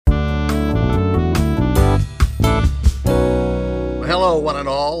hello, one and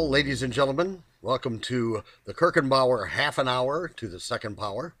all, ladies and gentlemen. Welcome to the Kirkenbauer half an hour to the second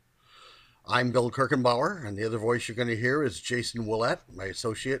power. I'm Bill Kirkenbauer, and the other voice you're going to hear is Jason Willett, my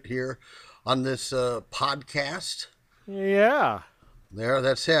associate here on this podcast. Yeah. There,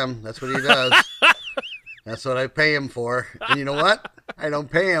 that's him. That's what he does. That's what I pay him for. And you know what? I don't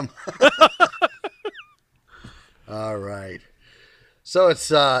pay him. All right. So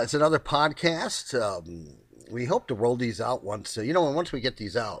it's another podcast. We hope to roll these out once. Once we get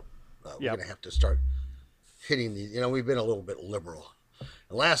these out, we're going to have to start hitting these. We've been a little bit liberal.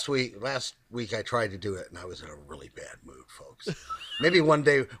 And last week I tried to do it, and I was in a really bad mood, folks. Maybe one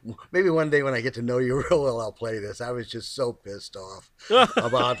day when I get to know you real well, I'll play this. I was just so pissed off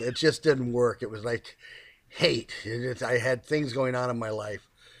about it. It just didn't work. It was like hate. I had things going on in my life.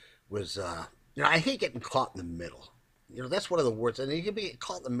 I hate getting caught in the middle. That's one of the words. And you can be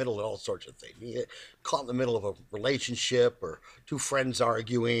caught in the middle of all sorts of things. You get caught in the middle of a relationship or two friends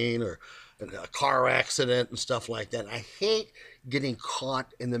arguing or a car accident and stuff like that. I hate getting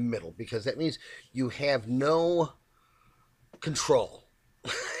caught in the middle because that means you have no control.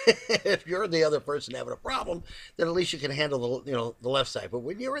 If you're the other person having a problem, then at least you can handle the left side. But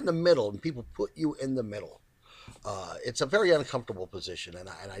when you're in the middle and people put you in the middle, it's a very uncomfortable position, and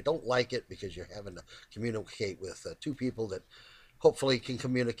I don't like it because you're having to communicate with two people that hopefully can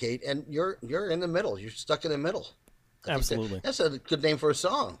communicate, and you're in the middle. You're stuck in the middle. Absolutely. That's a good name for a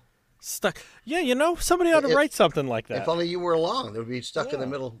song. Stuck. Yeah, somebody ought to write something like that. If only you were along, they would be stuck in the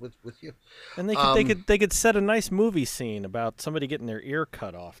middle with you. And they could set a nice movie scene about somebody getting their ear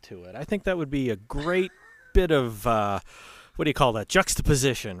cut off to it. I think that would be a great bit of what do you call that?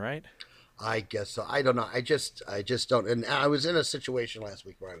 Juxtaposition, right? I guess so. I don't know. I just don't. And I was in a situation last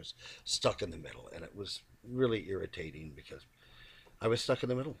week where I was stuck in the middle, and it was really irritating because I was stuck in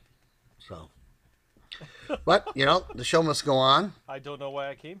the middle. So, but the show must go on. I don't know why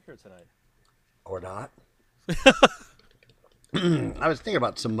I came here tonight, or not. I was thinking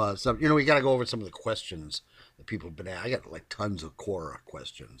about some. We got to go over some of the questions that people have been asking. I got like tons of Quora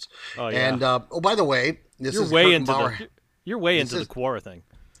questions. Oh yeah. And by the way, you're way into the Quora thing.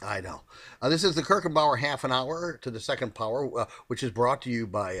 I know. This is the Kirkenbauer half an hour to the second power, which is brought to you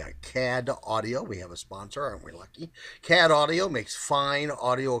by CAD Audio. We have a sponsor, aren't we lucky? CAD Audio makes fine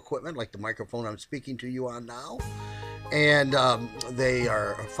audio equipment like the microphone I'm speaking to you on now. And they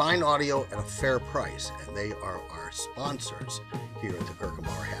are fine audio at a fair price. And they are our sponsors here at the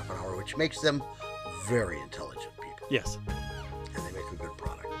Kirkenbauer half an hour, which makes them very intelligent people. Yes. And they make a good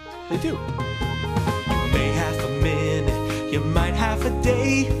product. They do. You may have a minute, you might have a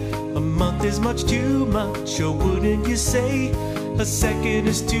day. A month is much too much, or wouldn't you say? A second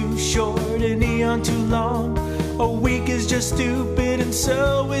is too short, an eon too long. A week is just stupid, and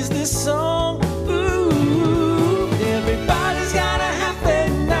so is this song. Ooh, everybody's got a half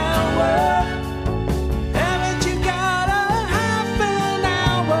an hour. Haven't you got a half an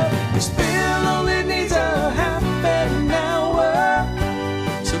hour? This bill only needs a half an hour.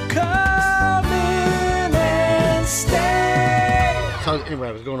 So come in and stay. So anyway,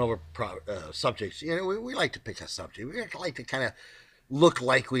 I was going over subjects. We like to pick a subject. We like to kind of look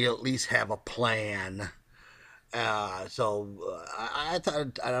like we at least have a plan. I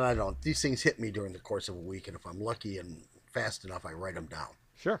thought, I don't know, these things hit me during the course of a week, and if I'm lucky and fast enough, I write them down.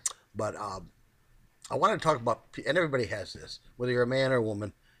 Sure. But I want to talk about, and everybody has this, whether you're a man or a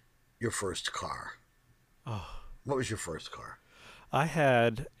woman, your first car. Oh. What was your first car? I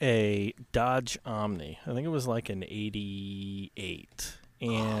had a Dodge Omni. I think it was like an 88.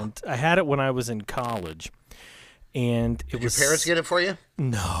 And I had it when I was in college. And Did your parents get it for you?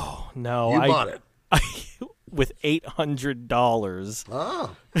 No. You bought it? With $800.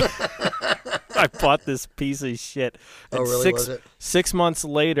 Oh. I bought this piece of shit. And really, was it? 6 months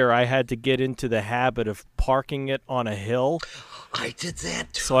later, I had to get into the habit of parking it on a hill. I did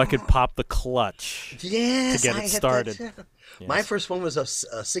that too. So I could pop the clutch to get it started. Yes. My first one was a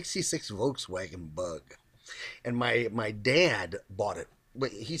 66 Volkswagen Bug. And my dad bought it.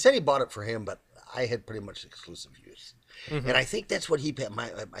 He said he bought it for him, but I had pretty much exclusive use. Mm-hmm. And I think that's what he paid. My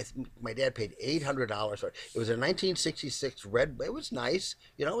dad paid $800 for it. It was a 1966 red. It was nice.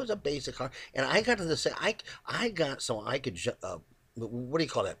 It was a basic car. And I got to the same. I got so I could. What do you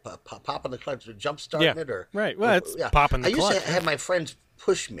call that? Popping the clutch, jump starting it, or right? Well, it's popping the clutch. I used to have my friends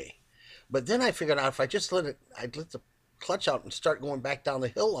push me, but then I figured out if I just I'd let the clutch out and start going back down the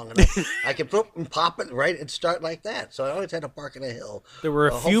hill long enough, I could pop it right and start like that. So I always had to park in a hill. There were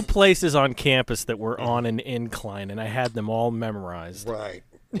a few places on campus that were on an incline, and I had them all memorized. Right.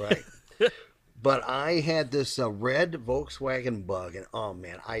 But I had this red Volkswagen Bug, and oh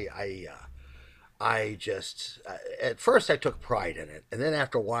man, I just at first I took pride in it, and then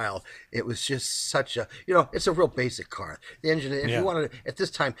after a while, it was just such a it's a real basic car. The engine, if you wanted at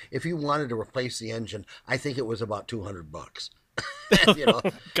this time, if you wanted to replace the engine, I think it was about $200.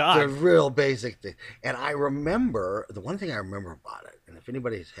 God, the real basic thing. And I remember the one thing I remember about it, and if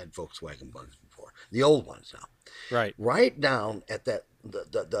anybody's had Volkswagen Bugs before, the old ones now, right down at that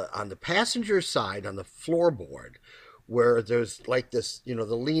the on the passenger side on the floorboard, where there's like this, the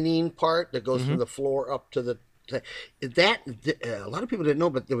leaning part that goes from the floor up to that a lot of people didn't know,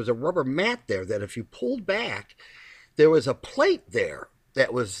 but there was a rubber mat there that if you pulled back, there was a plate there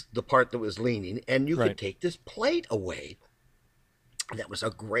that was the part that was leaning, and you could take this plate away. That was a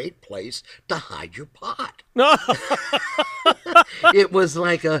great place to hide your pot. It was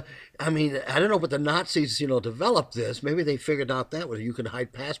like I don't know, but the Nazis, developed this. Maybe they figured out that way. You could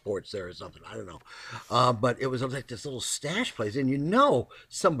hide passports there or something. I don't know. But it was like this little stash place, and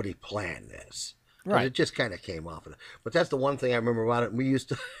somebody planned this. Right. It just kind of came off of it. But that's the one thing I remember about it.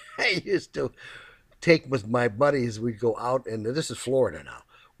 I used to take with my buddies, we'd go out, and this is Florida now.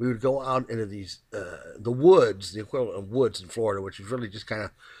 We would go out into these, the woods, the equivalent of woods in Florida, which is really just kind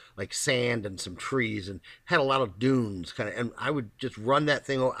of like sand and some trees, and had a lot of dunes, and I would just run that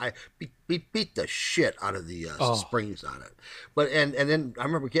thing. I beat the shit out of the springs on it. But and then I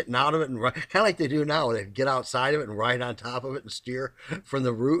remember getting out of it and kind of like they do now. They'd get outside of it and ride on top of it and steer from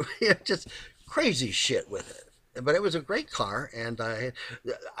the roof. Just crazy shit with it. But it was a great car, and I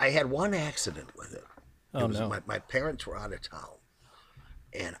had one accident with it. Oh, no. My parents were out of town.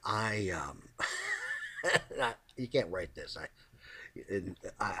 And I you can't write this.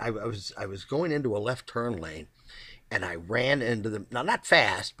 I was going into a left turn lane, and I ran into not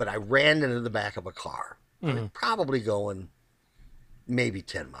fast, but I ran into the back of a car. Probably going maybe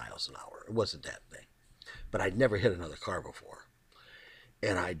 10 miles an hour. It wasn't that thing, but I'd never hit another car before.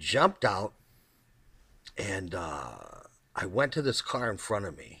 And I jumped out, and I went to this car in front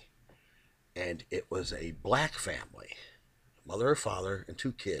of me, and it was a black family. Mother or father and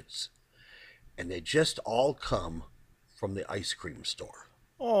 2 kids, and they just all come from the ice cream store.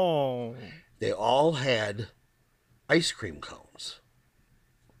 Oh. They all had ice cream cones.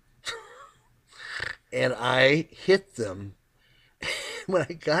 And I hit them. When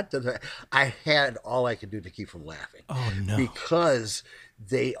I got to I had all I could do to keep from laughing. Oh, no. Because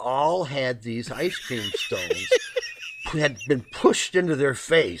they all had these ice cream stones had been pushed into their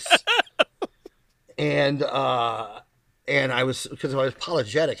face. And I was, because I was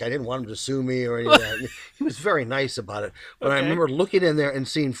apologetic, I didn't want him to sue me or any of that. He was very nice about it. But I remember looking in there and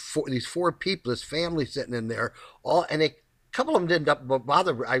seeing these 4 people, this family sitting in there, and a couple of them didn't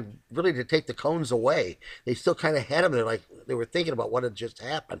bother to take the cones away. They still kind of had them. They're like, they were thinking about what had just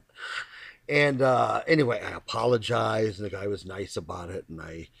happened. And anyway, I apologized, and the guy was nice about it.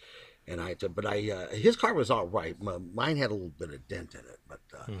 But his car was all right. Mine had a little bit of dent in it, but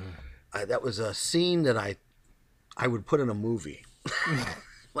that was a scene that I would put in a movie.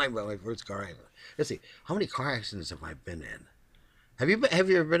 my first car accident. Let's see, how many car accidents have I been in? Have you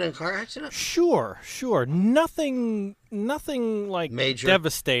ever been in a car accident? Sure. Nothing like major,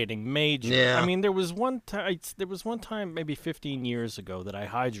 devastating, major. Yeah. I mean, there was one time maybe 15 years ago that I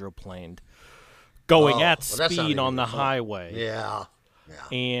hydroplaned, going at speed on the highway. Yeah.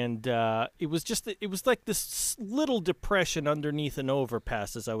 And it was like this little depression underneath an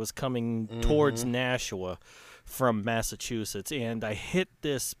overpass as I was coming towards Nashua from Massachusetts, and I hit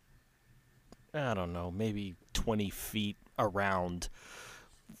this, I don't know, maybe 20 feet around,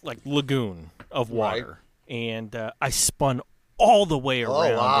 like, lagoon of water. Right. And I spun all the way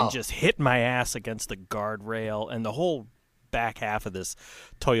around and just hit my ass against the guardrail, and the whole back half of this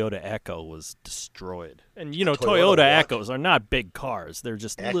Toyota Echo was destroyed. And, Toyota Echoes are not big cars. They're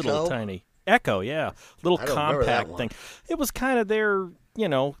just little tiny. Echo, yeah. Little compact thing. It was kind of their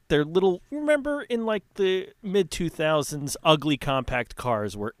little, remember in like the mid-2000s, ugly compact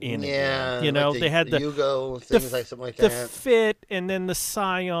cars were in again. Like they had the Yugo, things like something like that. The Fit, and then the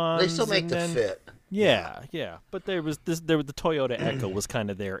Scions. They still make the Fit. Yeah. But there was the Toyota Echo was kind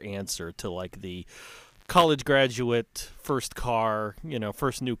of their answer to like the college graduate first car,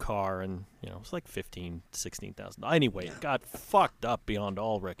 first new car, and it was like $15,000-$16,000. Anyway, it got fucked up beyond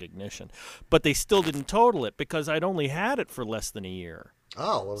all recognition, but they still didn't total it because I'd only had it for less than a year.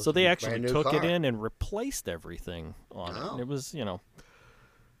 Oh, well, so they actually took it in and replaced everything on it. And it was,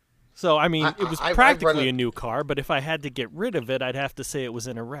 So I mean, it was practically a new car, but if I had to get rid of it, I'd have to say it was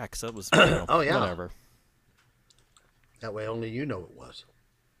in a wreck. So it was, whatever. That way, only you know it was.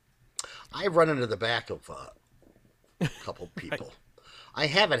 I've run into the back of a couple people. Right. I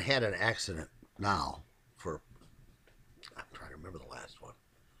haven't had an accident now I'm trying to remember the last one.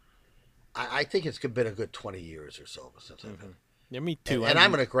 I I think it's been a good 20 years or so since I've been. Yeah, me too. And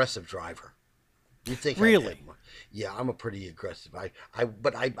I'm an aggressive driver. You think really? Yeah, I'm a pretty aggressive.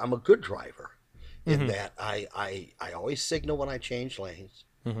 But I'm a good driver in that I always signal when I change lanes.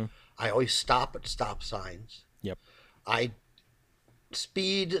 I always stop at stop signs. Yep. I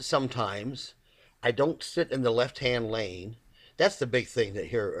speed sometimes. I don't sit in the left-hand lane. That's the big thing that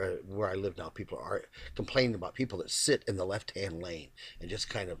here where I live now, people are complaining about people that sit in the left-hand lane and just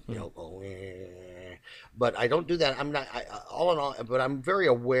kind of, go. But I don't do that. I'm not, all in all, but I'm a very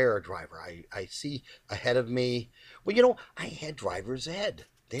aware driver. I see ahead of me. Well, I had driver's ed.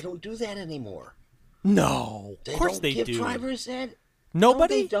 They don't do that anymore. No, of course they do. Give driver's ed.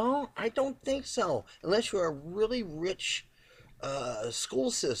 Nobody? No, they don't. I don't think so. Unless you're a really rich school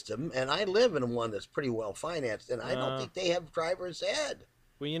system, and I live in one that's pretty well financed, and I don't think they have driver's ed.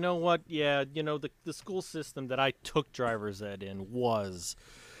 Well, you know what? Yeah, the school system that I took driver's ed in was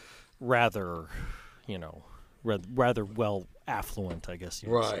rather, rather well affluent, I guess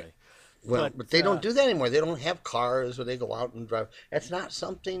you would say. Well, but they don't do that anymore. They don't have cars where they go out and drive. That's not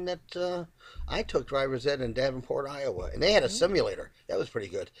something that I took driver's ed in Davenport, Iowa, and they had a simulator. That was pretty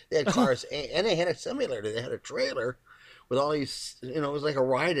good. They had cars, and they had a simulator. They had a trailer with all these, it was like a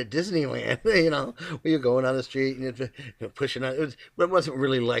ride at Disneyland, where you're going on the street and you're pushing on. It wasn't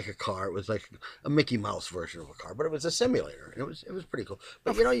really like a car. It was like a Mickey Mouse version of a car, but it was a simulator. And it was pretty cool.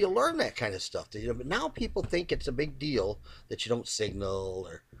 But you learn that kind of stuff. But now people think it's a big deal that you don't signal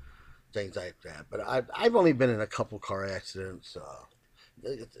or things like that. But I've only been in a couple car accidents.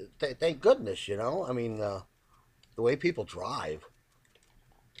 Thank goodness, I mean, the way people drive.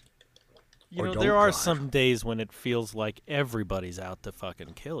 There are some days when it feels like everybody's out to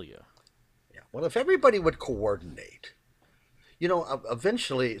fucking kill you. Yeah. Well, if everybody would coordinate,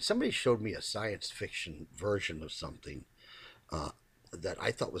 eventually somebody showed me a science fiction version of something that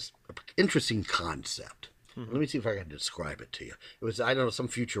I thought was an interesting concept. Let me see if I can describe it to you. It was, I don't know, some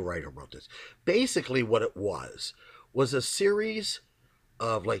future writer wrote this. Basically what it was a series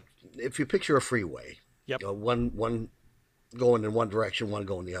of, like, if you picture a freeway, yep. One going in one direction, one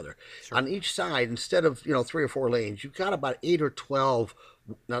going the other. Sure. On each side, instead of 3 or 4 lanes, you've got about 8 or 12.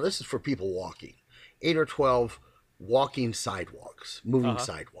 Now this is for people walking. 8 or 12 walking sidewalks, moving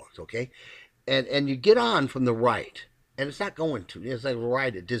sidewalks. Okay, and you get on from the right, and it's not going to. It's like a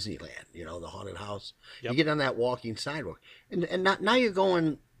ride at Disneyland. The haunted house. Yep. You get on that walking sidewalk, and now you're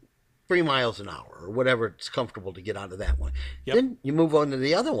going 3 miles an hour or whatever it's comfortable to get onto that one. Yep. Then you move on to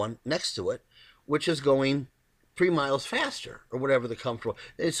the other one next to it, which is going 3 miles faster or whatever the comfortable.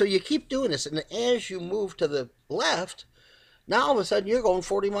 And so you keep doing this, and as you move to the left, now all of a sudden you're going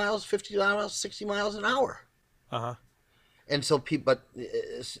 40 miles, 50 miles, 60 miles an hour. And so people,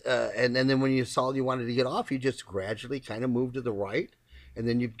 and then when you saw you wanted to get off, you just gradually kind of move to the right, and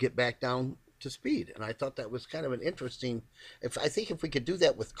then you'd get back down to speed. And I thought that was kind of an interesting. I think if we could do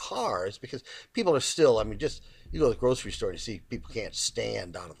that with cars, because people are still, just you go to the grocery store and you see people can't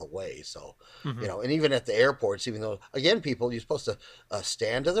stand out of the way. So and even at the airports, even though again you're supposed to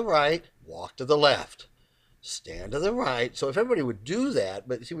stand to the right, walk to the left, stand to the right. So if everybody would do that,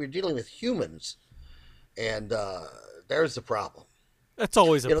 but see, we're dealing with humans, and there's the problem. That's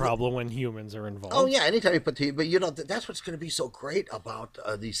always a problem when humans are involved. Oh yeah, anytime you put that's what's going to be so great about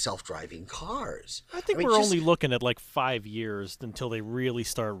these self-driving cars. I think we're only looking at like 5 years until they really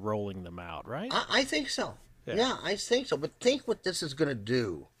start rolling them out, right? I think so. Yeah, I think so. But think what this is going to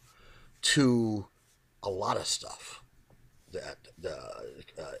do to a lot of stuff that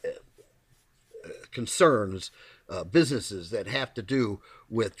concerns businesses that have to do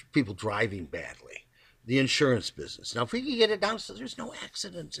with people driving badly. The insurance business. Now, if we can get it down so there's no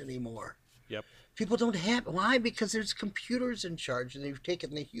accidents anymore. Yep. People don't have. Why? Because there's computers in charge, and they've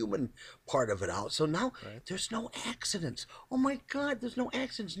taken the human part of it out. So now there's no accidents. Oh my God, there's no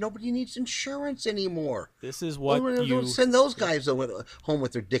accidents. Nobody needs insurance anymore. This is what don't send those guys home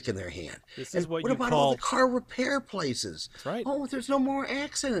with their dick in their hand. This is what you call all the car repair places? That's right. Oh, there's no more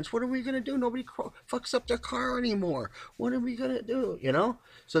accidents. What are we gonna do? Nobody fucks up their car anymore. What are we gonna do?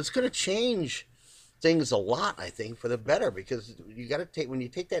 So it's gonna change things a lot, I think, for the better, because you got to when you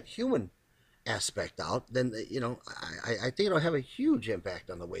take that human aspect out, then I think it'll have a huge impact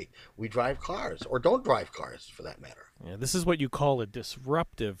on the way we drive cars, or don't drive cars for that matter. Yeah, this is what you call a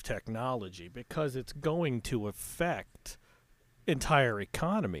disruptive technology, because it's going to affect entire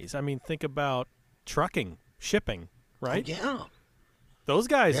economies. Think about trucking, shipping, right? Oh, yeah. Those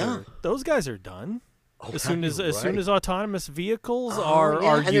guys are done. As soon as autonomous vehicles are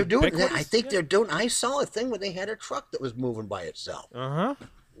and they're doing that. I think they're doing. I saw a thing where they had a truck that was moving by itself.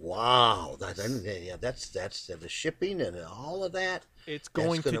 Wow, that's the shipping and all of that. It's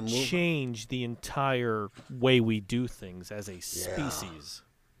going to change the entire way we do things as a species.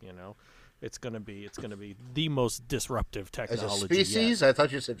 You know, it's going to be the most disruptive technology. As a species, yet. I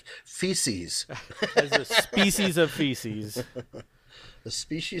thought you said feces. As a species of feces. The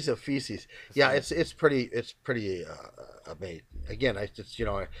species of feces. Yeah, it's pretty amazing. Again, I just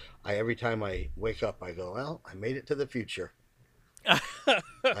I every time I wake up, I go, well, I made it to the future.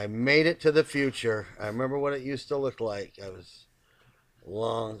 I made it to the future. I remember what it used to look like. I was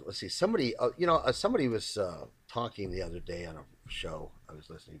long. Let's see. Somebody, somebody was talking the other day on a show I was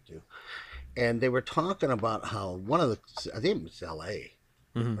listening to, and they were talking about how one of the, I think it was L.A.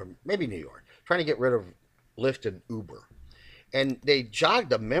 Or maybe New York, trying to get rid of Lyft and Uber, and they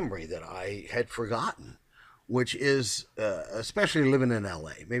jogged a memory that I had forgotten, which is especially living in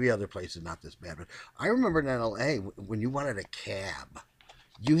L.A. Maybe other places not this bad, but I remember in L.A. when you wanted a cab,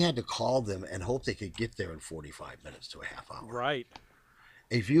 you had to call them and hope they could get there in 45 minutes to a half hour. Right.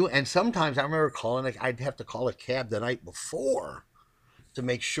 And sometimes I remember I'd have to call a cab the night before to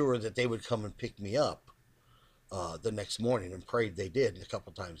make sure that they would come and pick me up the next morning, and prayed they did. And a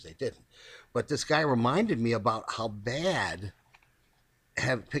couple times they didn't. But this guy reminded me about how bad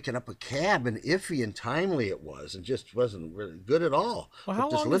picking up a cab and iffy and timely it was, and just wasn't really good at all. Well, how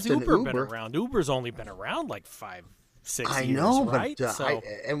long has Uber been around? Uber's only been around like 5-6 years. I know, right? But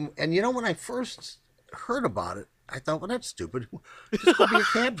when I first heard about it, I thought, well, that's stupid. Just go be a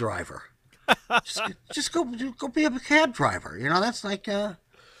cab driver. Just go be a cab driver. That's like.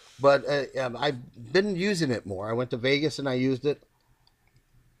 But I've been using it more. I went to Vegas and I used it.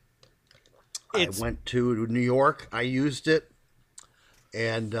 I went to New York. I used it,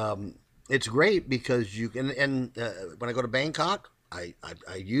 and it's great because you can. And when I go to Bangkok, I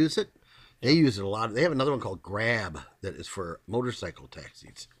use it. They use it a lot. They have another one called Grab that is for motorcycle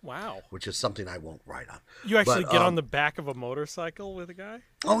taxis. Wow. Which is something I won't ride on. You actually get on the back of a motorcycle with a guy?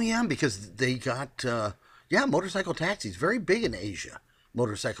 Oh, yeah, because they got, motorcycle taxis. Very big in Asia,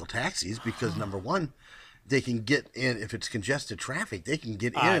 motorcycle taxis, because number one, they can get in, if it's congested traffic, they can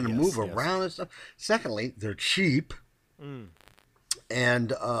get in and move around and stuff. Secondly, they're cheap.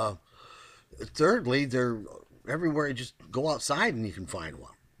 And thirdly, they're everywhere. You just go outside and you can find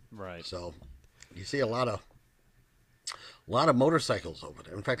one. Right. So you see a lot of motorcycles over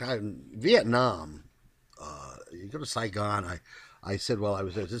there. In fact, in Vietnam, you go to Saigon. I said, well, I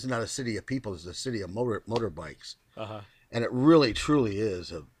was there. This is not a city of people. It's a city of motorbikes. And it really, truly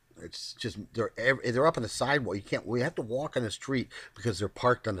is. It's just they're up on the sidewalk. We have to walk on the street because they're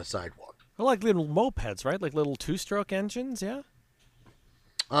parked on the sidewalk. They're like little mopeds, right? Like little 2-stroke engines, yeah.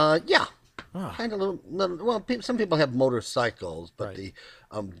 Yeah. Kind of little. Well, some people have motorcycles, but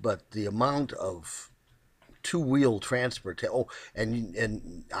the amount of two-wheel transport.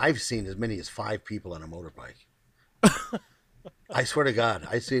 And I've seen as many as 5 people on a motorbike. I swear to God,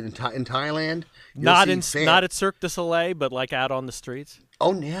 I see it in Thailand. Not at Cirque du Soleil, but like out on the streets.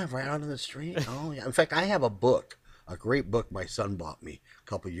 Oh yeah, right out on the street. Oh yeah. In fact, I have a great book my son bought me a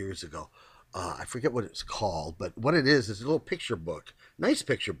couple of years ago. I forget what it's called, but what it is a little picture book. Nice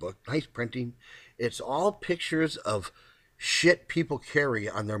picture book, nice printing. It's all pictures of shit people carry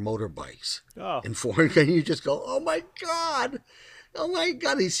on their motorbikes. And you just go, oh my God,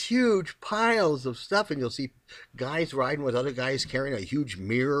 these huge piles of stuff. And you'll see guys riding with other guys carrying a huge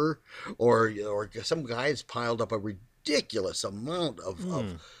mirror, or some guys piled up a ridiculous amount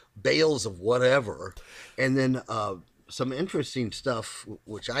of bales of whatever. And then some interesting stuff,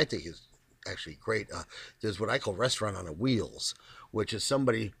 which I think is actually great. There's what I call restaurant on wheels, which is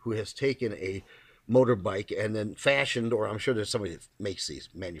somebody who has taken a motorbike and then fashioned, or I'm sure there's somebody that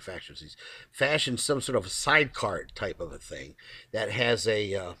manufactures these, fashioned some sort of sidecar type of a thing that has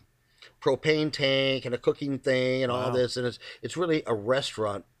a propane tank and a cooking thing and all this, and it's really a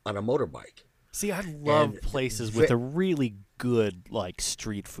restaurant on a motorbike. See, I love places with a really good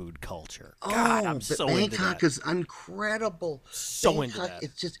street food culture. God, I'm so into that. Bangkok is incredible. Into that.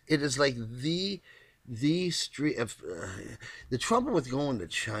 It is like the street of the trouble with going to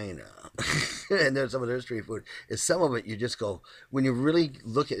China and there's some of their street food is some of it you just go, when you really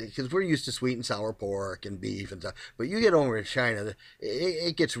look at it, because we're used to sweet and sour pork and beef and stuff, but you get over to China,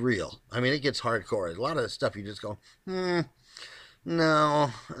 it gets real. I mean, it gets hardcore. A lot of the stuff you just go, no,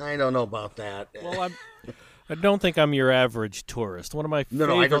 I don't know about that. Well, I don't think I'm your average tourist. One of my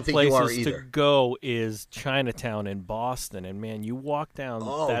favorite places to go is Chinatown in Boston. And, man, you walk down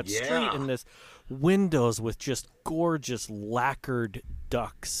that street and there's windows with just gorgeous lacquered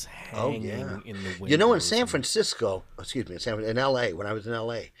ducks hanging in the windows. In L.A., when I was in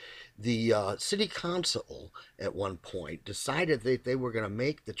L.A., the city council at one point decided that they were going to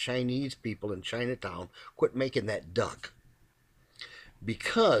make the Chinese people in Chinatown quit making that duck.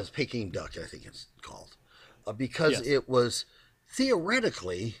 because Peking duck, I think it's called, because Yes. it was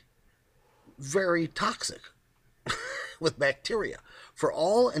theoretically very toxic with bacteria. For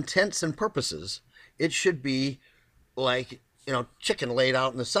all intents and purposes, it should be like chicken laid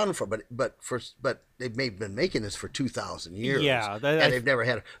out in the sun but they've been making this for 2,000 years, Yeah, and they've never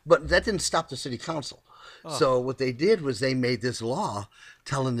had it. But that didn't stop the city council. So what they did was they made this law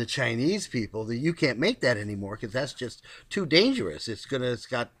telling the Chinese people that you can't make that anymore because that's just too dangerous. It's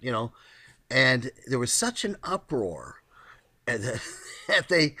got and there was such an uproar and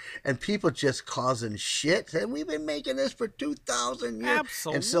and people just causing shit. And we've been making this for 2,000 years.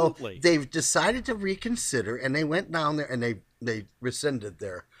 Absolutely. And so they've decided to reconsider, and they went down there and they rescinded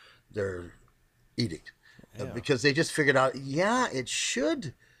their edict because they just figured out, it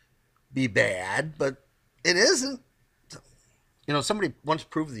should be bad, but it isn't. Somebody once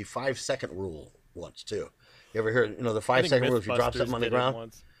proved the 5-second rule once too. You ever heard the 5-second rule? If you drop something on the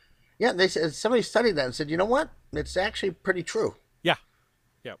ground. Yeah, they said somebody studied that and said, you know what? It's actually pretty true. Yeah.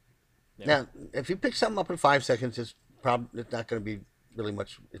 Yep. Now, if you pick something up in 5 seconds, it's not going to be really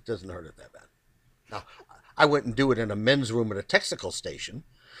much. It doesn't hurt it that bad. Now, I wouldn't do it in a men's room at a texticle station.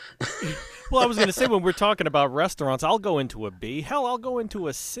 Well, I was going to say, when we're talking about restaurants, I'll go into a B. Hell, I'll go into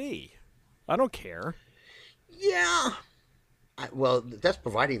a C. I don't care. Yeah. Well, that's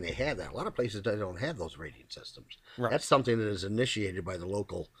providing they have that. A lot of places don't have those rating systems. Right. That's something that is initiated by the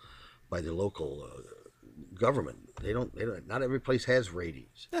local government. They don't. Not every place has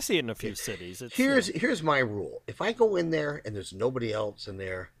ratings. I see it in a few cities. Here's my rule. If I go in there and there's nobody else in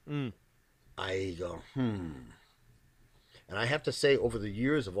there, I go, And I have to say, over the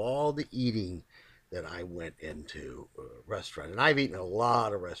years of all the eating that I went into restaurant, and I've eaten a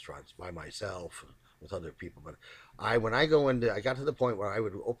lot of restaurants by myself with other people, but when I go into, I got to the point where I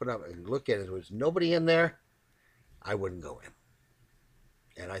would open up and look at it, there was nobody in there, I wouldn't go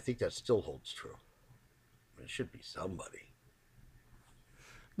in. And I think that still holds true. It should be somebody.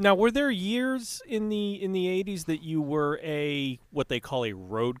 Now, were there years in the 80s that you were what they call a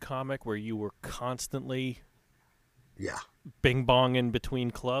road comic, where you were constantly bing bong in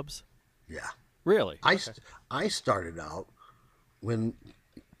between clubs? Yeah. Really? I started out when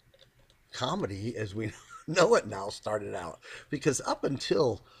comedy, as we know it now, started out. Because up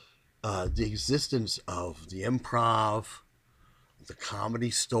until the existence of the Improv, the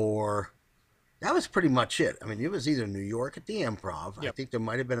Comedy Store, that was pretty much it. I mean, it was either New York at the Improv. Yep. I think there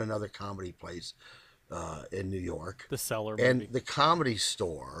might have been another comedy place in New York. The Cellar, and maybe. the Comedy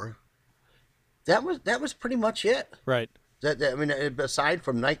Store. That was pretty much it. Right. I mean, aside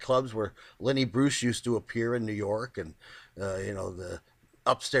from nightclubs where Lenny Bruce used to appear in New York, and the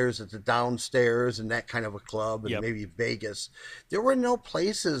upstairs at the downstairs and that kind of a club, and maybe Vegas, there were no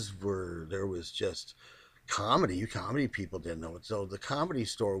places where there was just comedy. Comedy people didn't know it. So the Comedy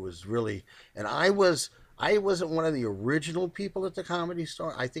Store was really, and I wasn't one of the original people at the Comedy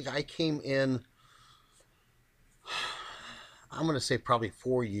Store. I think I came in, I'm going to say probably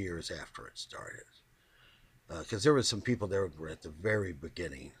 4 years after it started. Because there was some people there who were at the very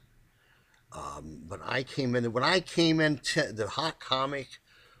beginning. But I came in, when I came in, the hot comic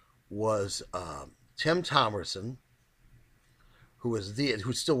was Tim Thomerson, who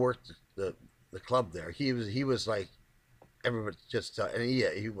still worked the club there. He was like, everybody just, and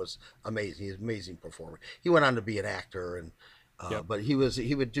he was amazing. He's an amazing performer. He went on to be an actor, and but he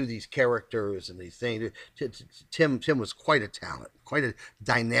would do these characters and these things. Tim was quite a talent, quite a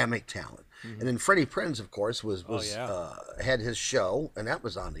dynamic talent. Mm-hmm. And then Freddie Prinze, of course, had his show, and that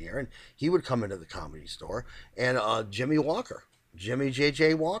was on the air, and he would come into the Comedy Store. And Jimmy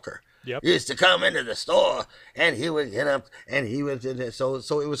J.J. Walker, used to come into the store, and he would get up, and he would, so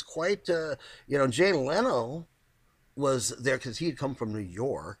it was quite, Jay Leno was there because he had come from New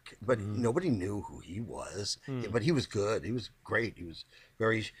York, but nobody knew who he was. But he was good. He was great. He was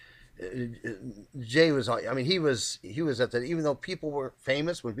very. Jay was. I mean, he was at that. Even though people were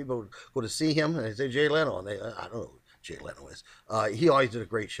famous, when people would go to see him, and they say Jay Leno, and I don't know who Jay Leno is. He always did a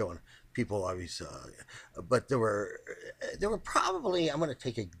great show, and people always. But there were probably, I'm going to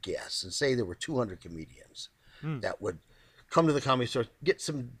take a guess and say there were 200 comedians that would come to the Comedy Store, get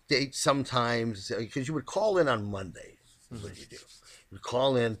some dates sometimes, because you would call in on Monday. That's what you do. You would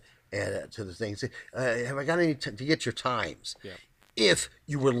call in and to the thing, say, have I got any to get your times? Yeah. If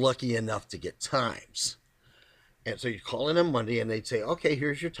you were lucky enough to get times. And so you'd call in on Monday, and they'd say, okay,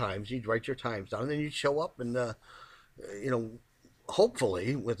 here's your times. You'd write your times down, and then you'd show up, and,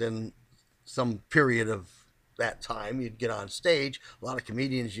 hopefully within some period of that time, you'd get on stage. A lot of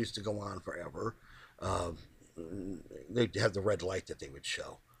comedians used to go on forever. They'd have the red light that they would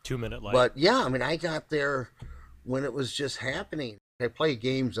show. 2-minute light. But yeah, I mean, I got there when it was just happening. I play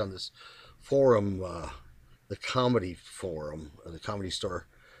games on this forum, the comedy forum, the comedy store,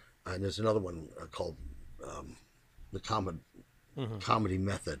 and there's another one called the comedy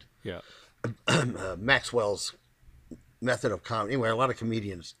method. Yeah. Maxwell's method of comedy. Anyway, a lot of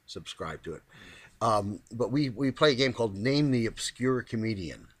comedians subscribe to it. But we play a game called Name the Obscure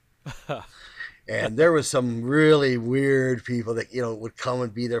Comedian. And there was some really weird people that, would come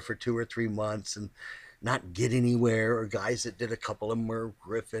and be there for 2 or 3 months and not get anywhere, or guys that did a couple of Merv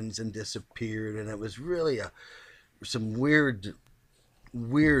Griffins and disappeared. And it was really some weird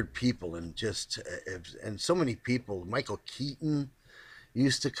people, and and so many people. Michael Keaton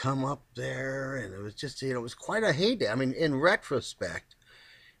used to come up there, and it was just, it was quite a heyday. I mean, in retrospect,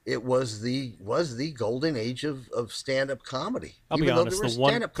 it was the golden age of stand-up comedy. I'll be honest, the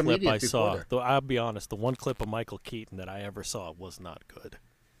one clip I saw, I'll be honest, the one clip of Michael Keaton that I ever saw was not good.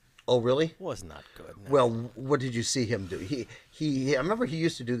 Oh, really? Was not good. No. Well, what did you see him do? I remember he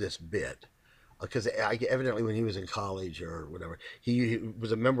used to do this bit, because evidently when he was in college or whatever, he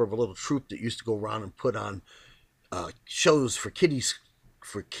was a member of a little troupe that used to go around and put on shows for kiddies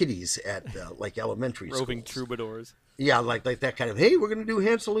at like elementary schools. Roving troubadours. Yeah, like that kind of, hey, we're going to do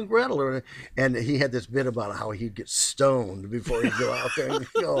Hansel and Gretel. And he had this bit about how he'd get stoned before he'd go out there and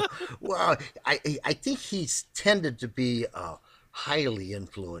go, wow. I think he's tended to be highly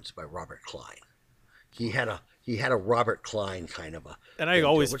influenced by Robert Klein. He had a Robert Klein kind of a. And I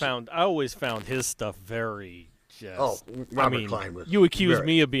always found his stuff very just. Oh, Robert Klein was. You accuse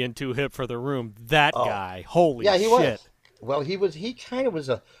me of being too hip for the room. That guy, holy shit. Yeah, he was. Well, he kind of was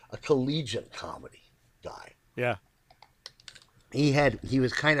a collegiate comedy guy. Yeah. He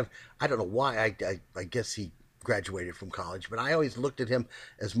was kind of, I don't know why, I guess he graduated from college, but I always looked at him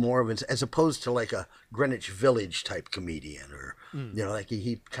as more of as opposed to like a Greenwich Village type comedian, or like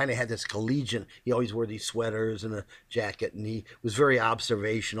he kind of had this collegiate. He always wore these sweaters and a jacket, and he was very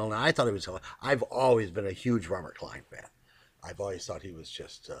observational. And I thought I've always been a huge Robert Klein fan. I've always thought he was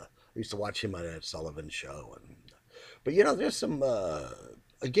just. I used to watch him on Ed Sullivan Show, but there's some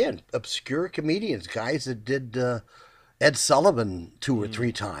again obscure comedians, guys that did Ed Sullivan 2 or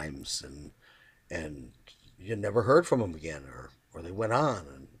 3 times, and you never heard from them again, or they went on,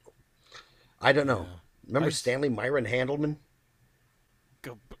 and I don't know. Remember Stanley Myron Handelman?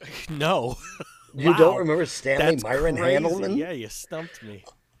 No. You don't remember Stanley Myron crazy. Handelman? Yeah, you stumped me.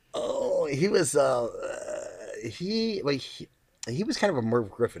 Oh, he was he was kind of a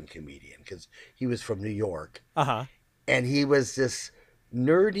Merv Griffin comedian, because he was from New York. And he was this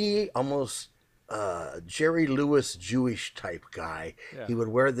nerdy, almost Jerry Lewis Jewish type guy. Yeah. He would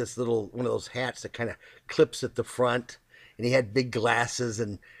wear this one of those hats that kind of clips at the front, and he had big glasses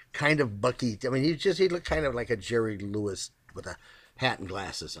and kind of bucky. I mean, he looked kind of like a Jerry Lewis with a hat and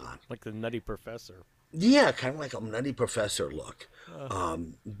glasses on, like the Nutty Professor. Yeah, kind of like a Nutty Professor look.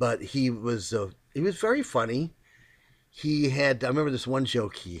 But he was very funny. I remember this one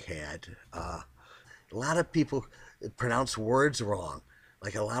joke he had. A lot of people pronounce words wrong.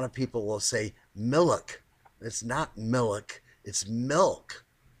 Like a lot of people will say milk. It's not milk, it's milk.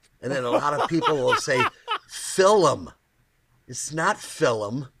 And then a lot of people will say fillum. It's not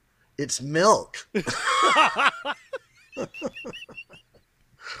fillum, it's milk.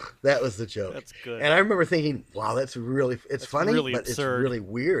 That was the joke. That's good. And I remember thinking, wow, it's funny, really but absurd. It's really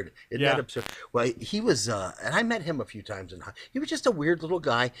weird. Isn't that absurd? Well, he was, and I met him a few times, and he was just a weird little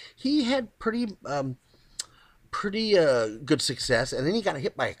guy. He had pretty good success, and then he got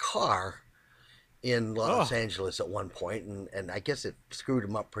hit by a car in Los Angeles at one point, and I guess it screwed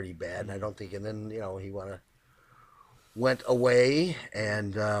him up pretty bad. And I don't think, and then he went away,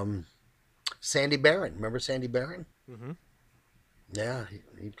 and Sandy Barron, remember Sandy Barron? Mm-hmm. Yeah,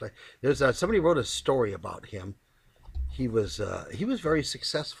 he played. There's somebody wrote a story about him. He was very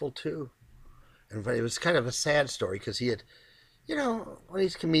successful too, and it was kind of a sad story, because he had. One of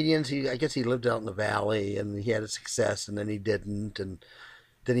these comedians, I guess he lived out in the valley, and he had a success, and then he didn't, and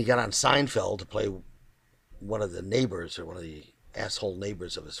then he got on Seinfeld to play one of the neighbors, or one of the asshole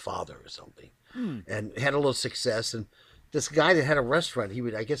neighbors of his father or something, and had a little success. And this guy that had a restaurant, he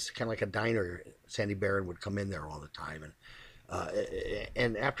would, I guess, kind of like a diner, Sandy Barron would come in there all the time,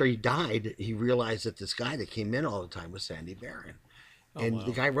 and after he died, he realized that this guy that came in all the time was Sandy Barron, and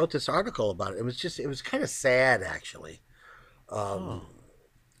the guy wrote this article about it. It was kind of sad, actually.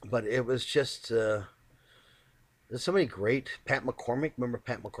 But it was just there's so many great. Pat McCormick, remember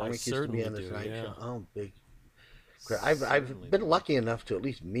Pat McCormick used to be on the Tonight Show. Oh, big! I've been lucky enough to at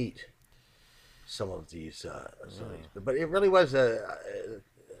least meet some of these, but it really was a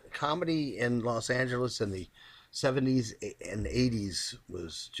comedy in Los Angeles in the 70s and 80s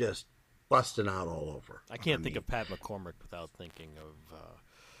was just busting out all over. I can't think of Pat McCormick without thinking of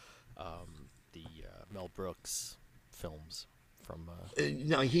the Mel Brooks films from.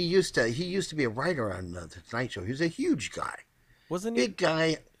 No, he used to be a writer on the Tonight Show. He was a huge guy, wasn't he? Big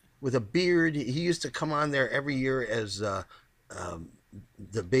guy with a beard. He used to come on there every year as the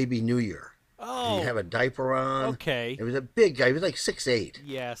Baby New Year. Oh, he'd have a diaper on. Okay. It was a big guy. He was like 6'8".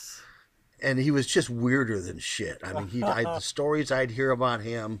 Yes. And he was just weirder than shit. I mean, the stories I'd hear about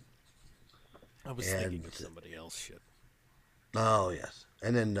him. I was thinking of somebody else. Shit. Oh yes,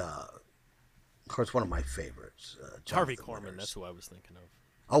 and then of course one of my favorites, Harvey Korman. That's who I was thinking of.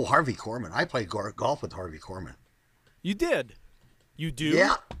 Oh, Harvey Korman. I played golf with Harvey Korman. You did? You do?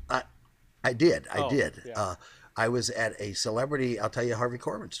 Yeah, I did. I did. Yeah. I was at a celebrity. I'll tell you a Harvey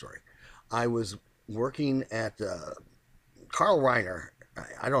Korman story. I was working at Carl Reiner.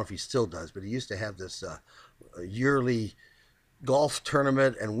 I don't know if he still does, but he used to have this yearly golf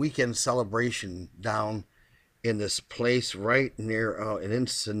tournament and weekend celebration down in this place right near in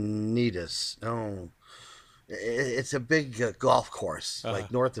Encinitas. No, it's a big golf course,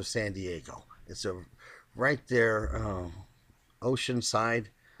 like north of San Diego. It's right there, Oceanside.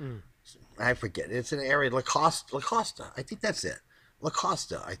 I forget. It's an area, La Costa. I think that's it. La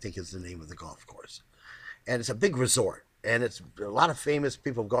Costa, I think, is the name of the golf course, and it's a big resort. And it's a lot of famous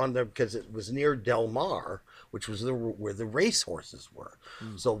people have gone there because it was near Del Mar, which was where the race horses were.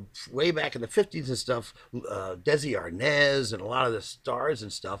 So way back in the 50s and stuff, Desi Arnaz and a lot of the stars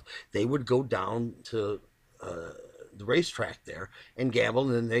and stuff, they would go down to the racetrack there and gamble,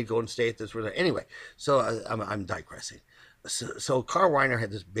 and then they'd go and stay at this resort. Anyway, so I'm digressing. So Carl Reiner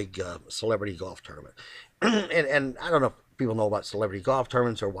had this big celebrity golf tournament. and I don't know if people know about celebrity golf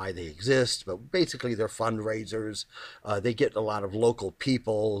tournaments or why they exist, but basically they're fundraisers. They get a lot of local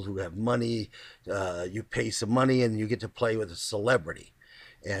people who have money. You pay some money and you get to play with a celebrity.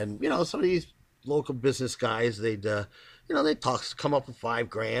 And, some of these local business guys, they'd come up with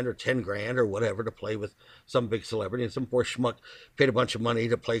 $5,000 or $10,000 or whatever to play with some big celebrity, and some poor schmuck paid a bunch of money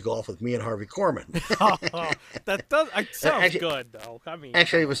to play golf with me and Harvey Korman. That sounds good, though. I mean,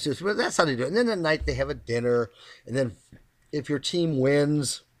 actually, it was just, but that's how they do it. And then at night they have a dinner, and then if your team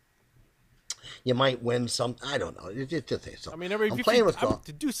wins, you might win some. I don't know. It's just something. I mean, if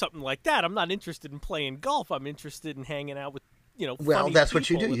to do something like that, I'm not interested in playing golf. I'm interested in hanging out with. Well, that's what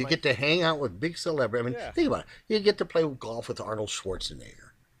you do. You get to hang out with big celebrities. I mean, think about it. You get to play golf with Arnold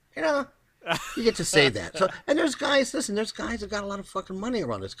Schwarzenegger. You get to say that. So, and there's guys. Listen, there's guys that got a lot of fucking money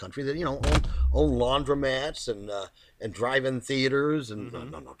around this country that own laundromats and drive-in theaters and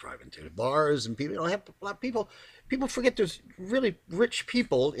no drive-in theater bars, and people have a lot of people. People forget there's really rich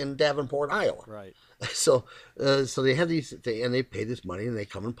people in Davenport, Iowa. Right. So they have these, and they pay this money and they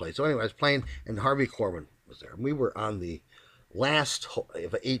come and play. So anyway, I was playing, and Harvey Korman was there. And we were on the last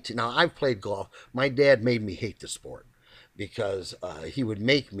of 18. Now, I've played golf. My dad made me hate the sport because he would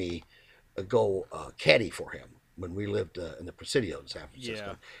make me go caddy for him when we lived in the Presidio in San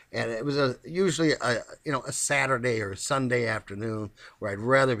Francisco. Yeah. And it was usually a Saturday or a Sunday afternoon where I'd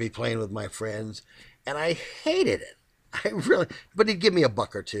rather be playing with my friends, and I hated it. But he'd give me a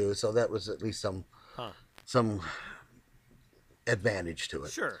buck or two, so that was at least some advantage to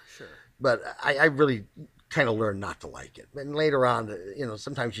it. Sure. But I really kind of learned not to like it. And later on,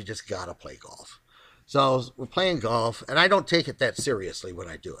 sometimes you just gotta play golf. So we're playing golf, and I don't take it that seriously when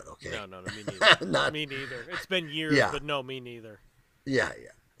I do it. Okay. No, me neither. Me neither. It's been years, but no, me neither. Yeah.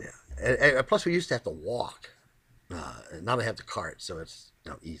 And plus, we used to have to walk. Now they have the cart, so it's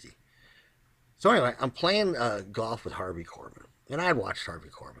easy. So anyway, I'm playing golf with Harvey Korman, and I watched Harvey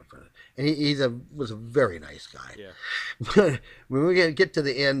Korman for it, and he was a very nice guy. Yeah. But when we get to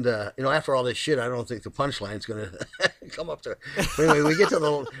the end, after all this shit, I don't think the punchline's going to come up there. But anyway, we get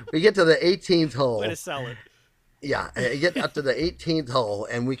to the 18th hole. Way to sell it. Yeah, and get up to the 18th hole,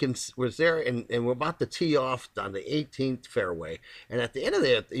 and we're there, and we're about to tee off on the 18th fairway, and at the end of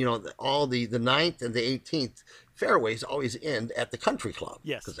it, all the 9th and the 18th fairways always end at the country club.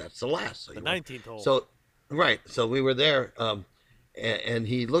 Yes, because that's the last. So the 19th hole. So, right. So we were there, and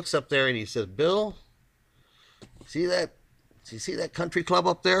he looks up there and he says, "Bill, see that? Do you see that country club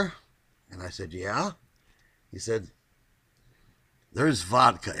up there?" And I said, "Yeah." He said, "There's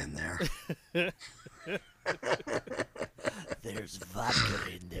vodka in there." There's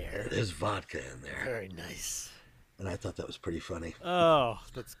vodka in there. There's vodka in there. Very nice. And I thought that was pretty funny. Oh,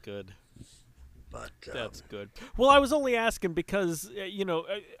 that's good. But that's good. Well, I was only asking because that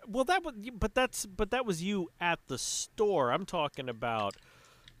was you at the store. I'm talking about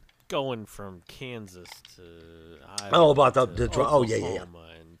going from Kansas to Iowa. About the Oklahoma yeah.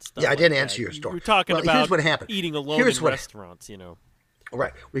 And stuff I didn't like answer that. your story. You were talking about here's what happened. eating alone in restaurants,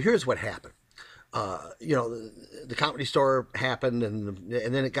 Right. Well, here's what happened. The Comedy Store happened, and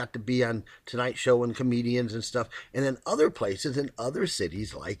then it got to be on Tonight Show and comedians and stuff, and then other places in other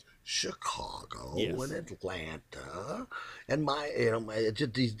cities like Chicago and Atlanta, and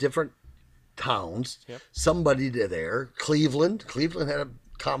just these different towns. Yep. Somebody there, Cleveland had a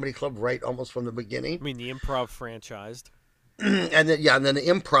comedy club right almost from the beginning. I mean, the Improv franchised, and then the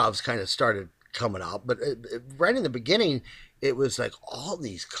improvs kind of started coming out, but right in the beginning, it was like all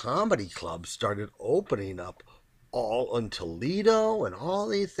these comedy clubs started opening up all in Toledo and all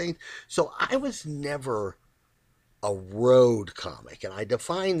these things. So I was never a road comic, and I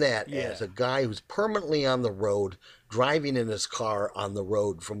define that as a guy who's permanently on the road, driving in his car on the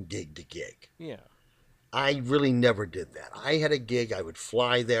road from gig to gig. Yeah. I really never did that. I had a gig, I would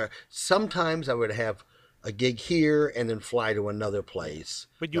fly there. Sometimes I would have a gig here and then fly to another place.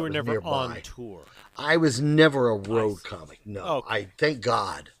 But you were never nearby. on tour. I was never a road comic. No, Okay. I thank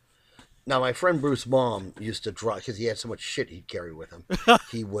God. Now, my friend Bruce Baum used to drive because he had so much shit he'd carry with him.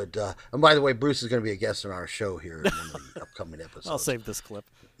 He would, and by the way, Bruce is going to be a guest on our show here in one of the upcoming episodes. I'll save this clip.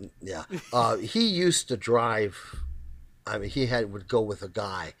 Yeah, he used to drive. I mean, would go with a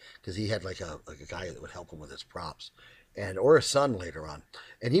guy because he had like a guy that would help him with his props, or a son later on,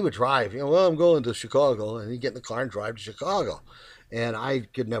 and he would drive. Well, I'm going to Chicago, and he'd get in the car and drive to Chicago, and I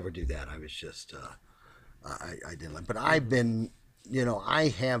could never do that. I was just, I didn't like. But I've been,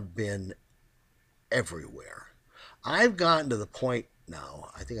 I have been everywhere. I've gotten to the point now.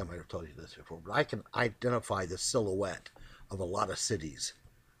 I think I might have told you this before, but I can identify the silhouette of a lot of cities.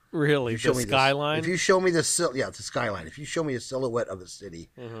 Really? The skyline? If you show me the skyline. If you show me a silhouette of a city,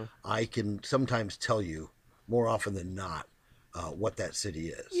 I can sometimes tell you, more often than not, what that city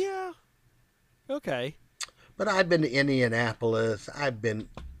is. Yeah. Okay. But I've been to Indianapolis. I've been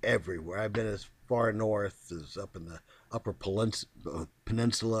everywhere. I've been as far north as up in the upper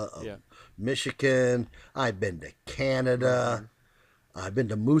peninsula of Michigan. I've been to Canada. I've been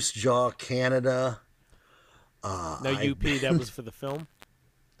to Moose Jaw, Canada. Now, UP, that was for the film?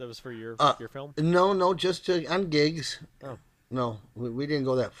 That was for your film? No, just on gigs. Oh. No, we didn't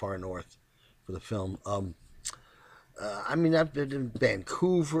go that far north for the film. I mean, I've been in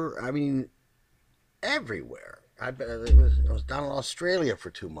Vancouver. I mean, everywhere. I was down in Australia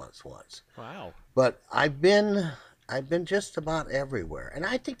for 2 months once. Wow. But I've been just about everywhere, and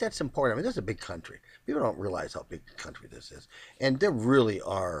I think that's important. I mean, this is a big country. People don't realize how big a country this is, and there really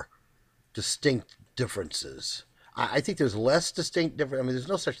are distinct differences. I think there's less distinct difference. I mean, there's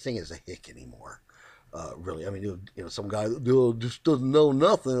no such thing as a hick anymore, really. I mean, some guy just doesn't know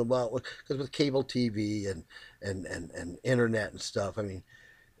nothing about because with cable TV and internet and stuff. I mean,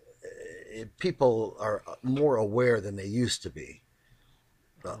 people are more aware than they used to be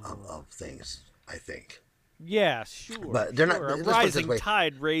of things, I think. Yeah, sure. But they're not. A rising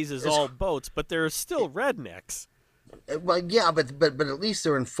tide raises all boats, but there are still rednecks. Well, yeah, but at least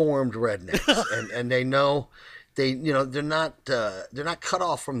they're informed rednecks, and they know. They're not cut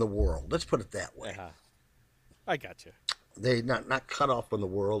off from the world. Let's put it that way. I got you. They're not cut off from the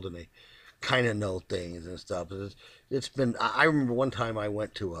world, and they kind of know things and stuff. It's been. I remember one time I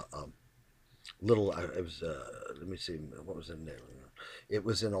went to a little. It was. Let me see. What was in there? It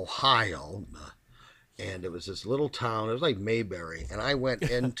was in Ohio, and it was this little town. It was like Mayberry, and I went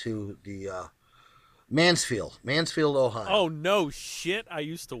into the Mansfield, Ohio. Oh no shit! I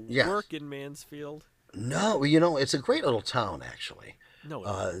used to work in Mansfield. No, it's a great little town actually.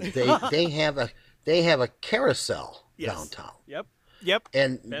 No, they have a carousel downtown. Yep.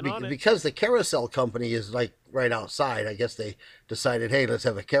 And because the carousel company is like right outside, I guess they decided, hey, let's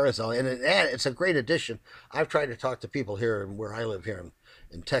have a carousel, and it's a great addition. I've tried to talk to people here where I live here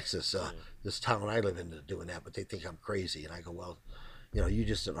in Texas, this town I live in, doing that, but they think I'm crazy, and I go, well, you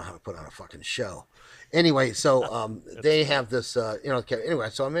just don't know how to put on a fucking show. Anyway, so they have this, anyway,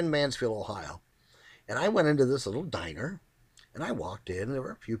 so I'm in Mansfield, Ohio. And I went into this little diner, and I walked in, and there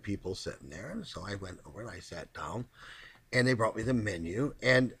were a few people sitting there. And so I went over and I sat down, and they brought me the menu,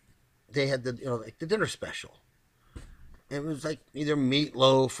 and they had the dinner special. It was like either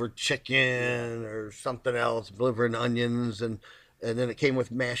meatloaf or chicken or something else, liver and onions, and then it came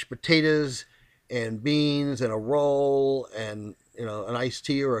with mashed potatoes and beans and a roll and an iced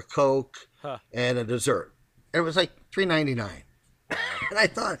tea or a Coke and a dessert. And it was like $3.99. And I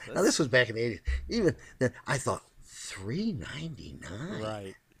thought, now this was back in the 80s. Even then, I thought, $3.99?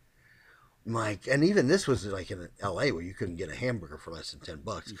 Right. Mike, and even this was like in L.A. where you couldn't get a hamburger for less than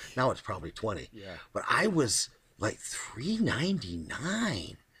 $10. Now it's probably $20. Yeah. But I was like,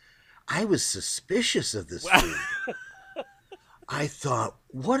 $3.99? I was suspicious of this food. I thought,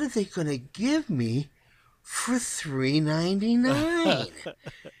 what are they going to give me for $3.99.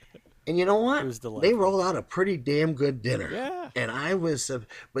 And you know what? It was delightful. They rolled out a pretty damn good dinner. Yeah. And I was,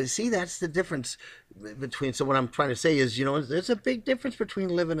 but see, that's the difference between. So what I'm trying to say is, there's a big difference between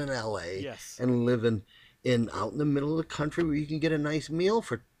living in L.A. Yes. and living out in the middle of the country where you can get a nice meal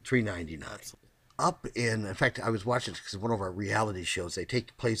for $3.99. In fact, I was watching because one of our reality shows, they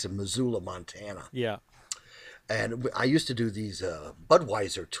take place in Missoula, Montana. Yeah. And I used to do these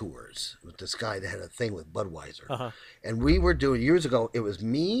Budweiser tours with this guy that had a thing with Budweiser. Uh-huh. And we were doing, years ago, it was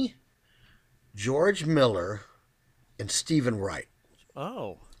me, George Miller, and Stephen Wright.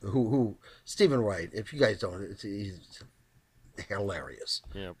 Oh. Who Stephen Wright, if you guys don't, he's hilarious.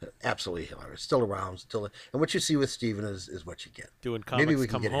 Yeah. Absolutely hilarious. Still around, and what you see with Stephen is what you get. Doing comics Maybe we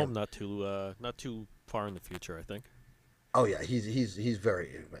can come get home him. not too far in the future, I think. Oh yeah, he's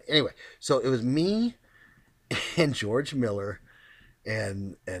very, anyway, so it was me and George Miller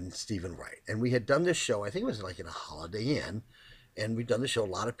and Stephen Wright. And we had done this show, I think it was like in a Holiday Inn, and we'd done the show. A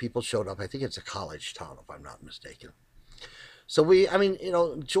lot of people showed up. I think it's a college town, if I'm not mistaken. So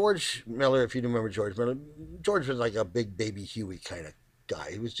George Miller, if you remember George Miller, George was like a big Baby Huey kind of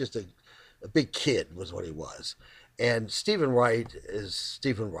guy. He was just a big kid was what he was. And Stephen Wright is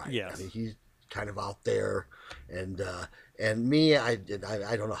Stephen Wright. Yes. I mean, he's kind of out there. And me, I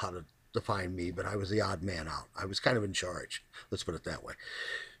don't know how to define me, but I was the odd man out. I was kind of in charge. Let's put it that way.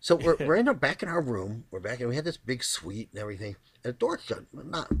 So we're back in our room. We're back, and we had this big suite and everything. And the door shut.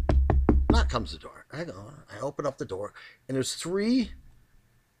 Knock comes the door. I open up the door, and there's 3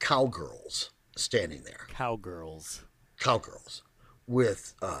 cowgirls standing there. Cowgirls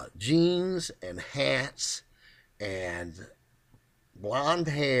With jeans and hats and blonde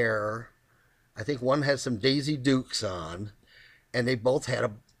hair. I think one has some Daisy Dukes on, and they both had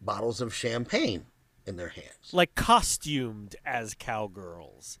bottles of champagne in their hands. Like costumed as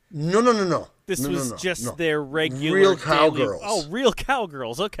cowgirls. No. This was just their regular real daily... cowgirls. Oh, real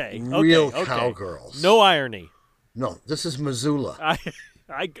cowgirls. Okay. Real okay. cowgirls. No irony. No, this is Missoula.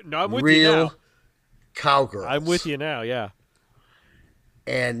 I'm with you now. Real cowgirls. I'm with you now, yeah.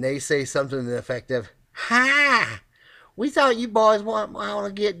 And they say something to the effect of, "Hi, we thought you boys want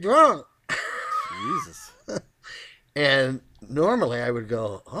to get drunk." Jesus. And normally I would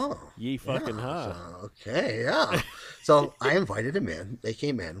go, "Oh, Ye fucking yeah, ha." okay, yeah." So I invited them in. They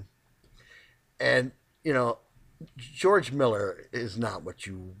came in. And, George Miller is not what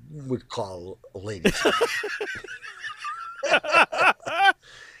you would call a ladies' man.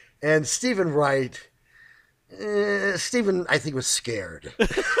 And Stephen Wright, Stephen, I think, was scared.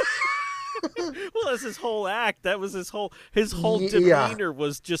 Well, that's his whole act. That was his whole demeanor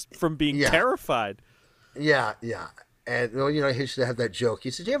was just from being terrified. Yeah. And, he used to have that joke. He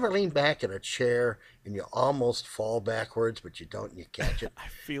said, "Do you ever lean back in a chair and you almost fall backwards, but you don't and you catch it?" I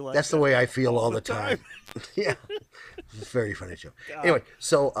feel like that's the way I feel all the time. Yeah. It's a very funny joke. God. Anyway,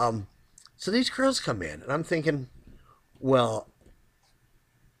 so these girls come in, and I'm thinking, well,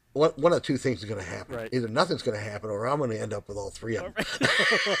 one of 2 things is going to happen. Right. Either nothing's going to happen, or I'm going to end up with all 3 of them.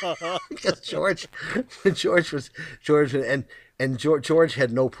 Because George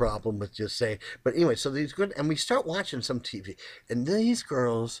had no problem with just saying. But anyway, so these good, and we start watching some TV, and these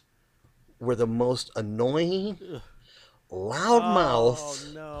girls were the most annoying, loudmouth,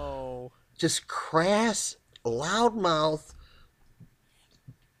 oh no, just crass, loudmouth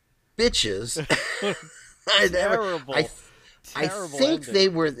bitches. Terrible. I think ending. They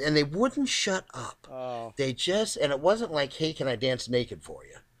were, and they wouldn't shut up. Oh. They just, and it wasn't like, "Hey, can I dance naked for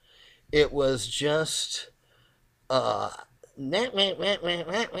you?" It was just, so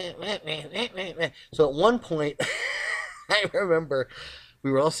at one point, I remember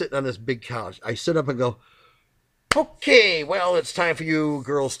we were all sitting on this big couch. I sit up and go, "Okay, well, it's time for you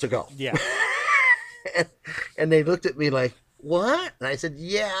girls to go." Yeah. and they looked at me like, "What?" And I said,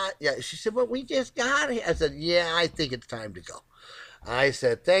 yeah. She said, "Well, we just got here." I said, "Yeah, I think it's time to go." I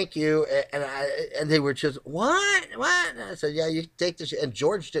said, "Thank you." And they were just, "What? What?" And I said, "Yeah, you take this." And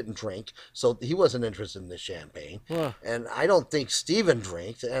George didn't drink, so he wasn't interested in the champagne. Huh. And I don't think Stephen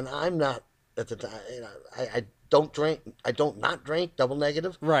drinks, and I'm not at the time. I don't drink. I don't not drink, double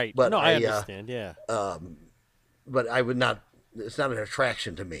negative. Right. But no, I understand, yeah. But I would not. It's not an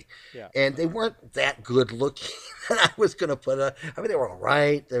attraction to me. Yeah. And they weren't that good looking. I was going to put I mean, they were all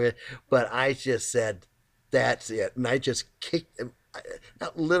right. But I just said, "That's it." And I just kicked them,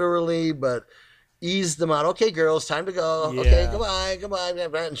 not literally, but eased them out. "Okay, girls, time to go." Yeah. "Okay, goodbye.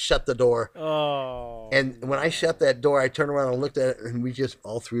 And shut the door. Oh. And when I shut that door, I turned around and looked at it, and we just,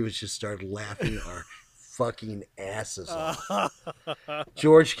 all 3 of us just started laughing our fucking asses off.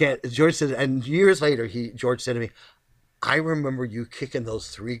 George said, and years later, George said to me, "I remember you kicking those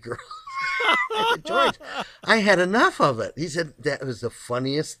 3 girls." I said, George, I had enough of it. He said, that was the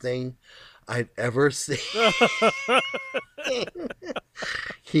funniest thing I'd ever seen.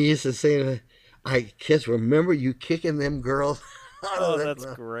 He used to say to me, kids, remember you kicking them girls out Oh, of that that's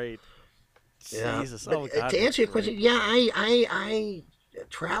club?" great. Yeah. Jesus. But Oh, God. to answer your that's question, great. yeah, I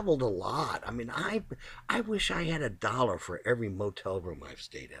traveled a lot. I mean, I wish I had $1 for every motel room I've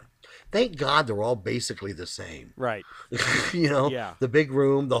stayed in. Thank God they're all basically the same. Right. Yeah. The big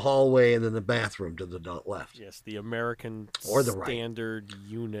room, the hallway, and then the bathroom to the left. Yes, the American Or the right. standard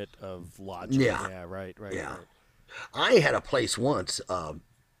unit of lodging. Yeah. Yeah, right. Yeah. I had a place once.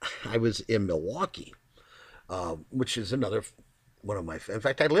 I was in Milwaukee, which is another one of my. In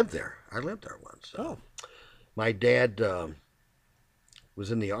fact, I lived there. I lived there once. Oh. My dad was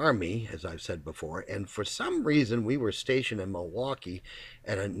in the Army, as I've said before, and for some reason we were stationed in Milwaukee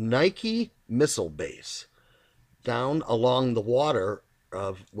at a Nike missile base down along the water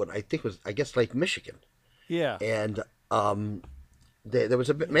of what I think was, I guess, Lake Michigan. Yeah. And there was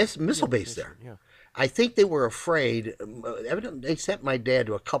a missile base there. Yeah. I think they were afraid. Evidently, they sent my dad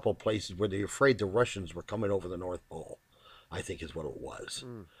to a couple places where they were afraid the Russians were coming over the North Pole, I think is what it was.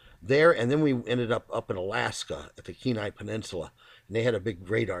 There, and then we ended up in Alaska at the Kenai Peninsula, and they had a big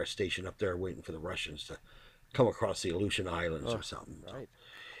radar station up there waiting for the Russians to come across the Aleutian Islands or something. Right.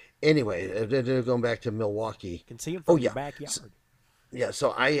 Anyway, going back to Milwaukee. You can see them from your backyard. Yeah,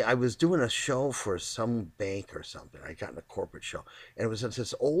 so I was doing a show for some bank or something. I got in a corporate show, and it was at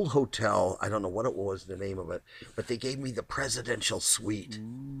this old hotel. I don't know what it was, the name of it, but they gave me the presidential suite.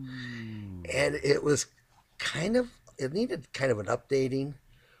 And it was it needed kind of an updating,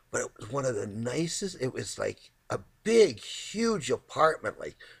 but it was one of the nicest. It was like a big, huge apartment,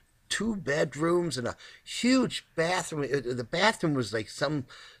 like 2 bedrooms and a huge bathroom. The bathroom was like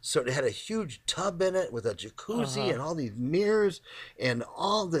it had a huge tub in it with a jacuzzi and all these mirrors and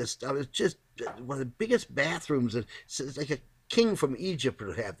all this. I was just one of the biggest bathrooms. It's like a king from Egypt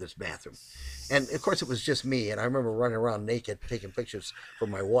would have this bathroom. And of course it was just me. And I remember running around naked, taking pictures for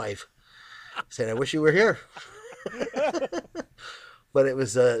my wife, saying, I wish you were here. But it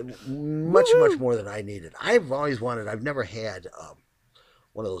was much more than I needed. I've never had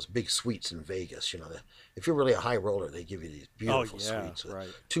one of those big suites in Vegas. If you're really a high roller, they give you these beautiful suites. Right.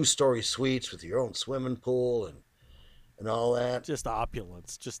 2-story suites with your own swimming pool and all that. Just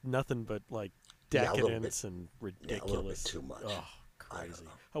opulence. Just nothing but like Yeah, a little decadence and ridiculous. Yeah, a little bit too much. Oh, crazy.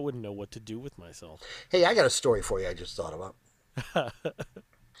 I wouldn't know what to do with myself. Hey, I got a story for you I just thought about.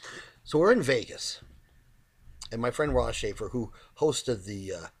 So we're in Vegas, and my friend Ross Schaefer, who hosted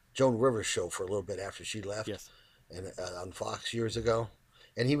the Joan Rivers show for a little bit after she left, and on Fox years ago,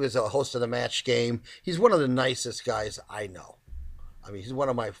 and he was a host of the Match Game. He's one of the nicest guys I know. I mean, he's one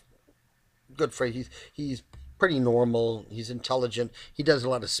of my good friends. He's pretty normal. He's intelligent. He does a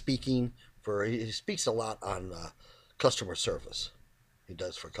lot of speaking. He speaks a lot on customer service. He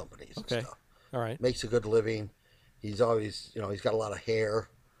does for companies and stuff. All right. Makes a good living. He's always, he's got a lot of hair.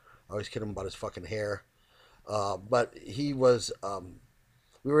 I always kid him about his fucking hair. But he was,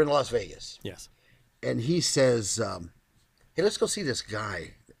 we were in Las Vegas. Yes. And he says, hey, let's go see this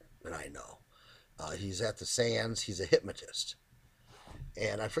guy that I know. He's at the Sands. He's a hypnotist.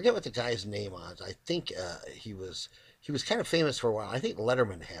 And I forget what the guy's name was. I think he was kind of famous for a while. I think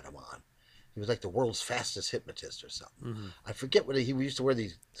Letterman had him on. He was like the world's fastest hypnotist or something. Mm-hmm. I forget what he used to wear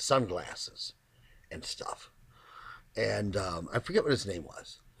these sunglasses and stuff. And I forget what his name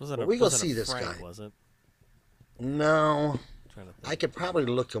was. We go see this guy. Was it? No, I could probably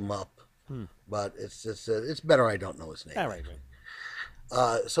look him up, but it's better I don't know his name. All right.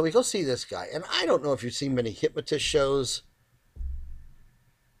 So we go see this guy, and I don't know if you've seen many hypnotist shows.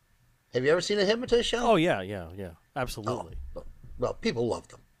 Have you ever seen a hypnotist show? Oh yeah, absolutely. Oh, well, people love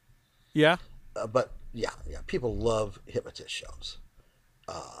them. Yeah. But people love hypnotist shows,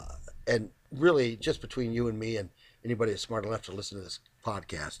 and really, just between you and me and anybody that's smart enough to listen to this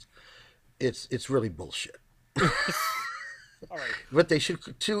podcast, it's really bullshit. All right. What they should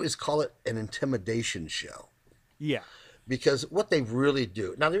do is call it an intimidation show. Yeah. Because what they really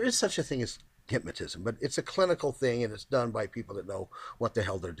do, now there is such a thing as hypnotism, but it's a clinical thing and it's done by people that know what the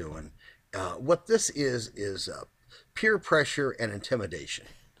hell they're doing. What this is peer pressure and intimidation.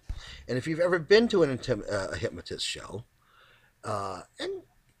 And if you've ever been to a hypnotist show, and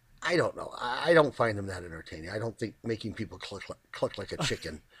I don't know, I don't find them that entertaining. I don't think making people cluck like a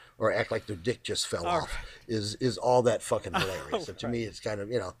chicken or act like their dick just fell off is all that fucking hilarious. And to me, it's kind of,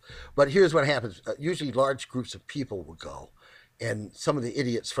 but here's what happens. Usually large groups of people will go, and some of the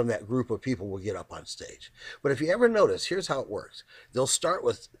idiots from that group of people will get up on stage. But if you ever notice, here's how it works. They'll start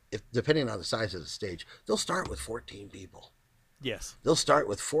with, depending on the size of the stage, they'll start with 14 people. Yes. They'll start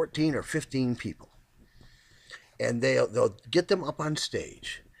with 14 or 15 people, and they'll get them up on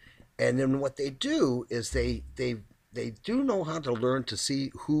stage, and then what they do is they do know how to learn to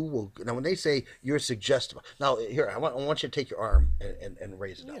see who will. Now, when they say you're suggestible, now here I want you to take your arm and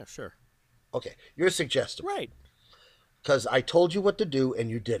raise it up. Yeah, sure. Okay, you're suggestible. Right. Because I told you what to do and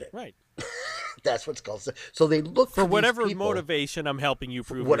you did it. Right. That's what's called. So they look for whatever people, motivation I'm helping you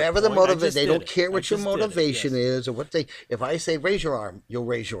prove. Whatever the motivation, they don't care what your yes. motivation is or what they. If I say raise your arm, you'll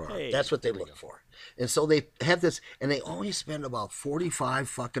raise your arm. Hey, that's what they look for. And so they have this, and they always spend about 45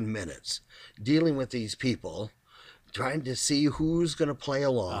 fucking minutes dealing with these people, trying to see who's going to play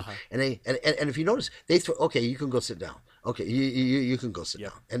along. And they and if you notice, they throw. Okay, you can go sit down. Okay, you can go sit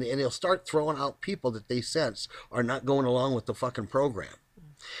down. And they'll start throwing out people that they sense are not going along with the fucking program.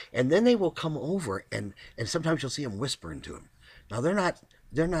 And then they will come over and sometimes you'll see them whispering to him. Now they're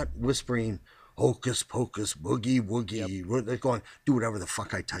not whispering hocus pocus boogie woogie. Yep. They're going, do whatever the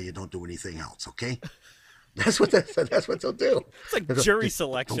fuck I tell you, don't do anything else, okay? That's what they'll do. It's like jury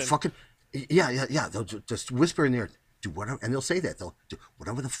selection. Don't fucking yeah. They'll just whisper in there, do whatever, and they'll say that they'll do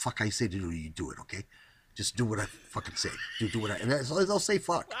whatever the fuck I say to do, you do it, okay? Just do what I fucking say. Do what I... And they'll say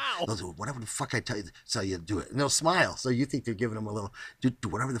fuck. Wow. They'll do whatever the fuck I tell you, so you do it. And they'll smile. So you think they're giving them a little... Do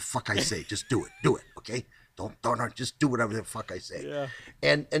whatever the fuck I say. Just do it. Do it, okay? Don't just do whatever the fuck I say. Yeah.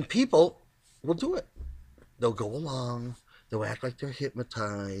 And people will do it. They'll go along. They'll act like they're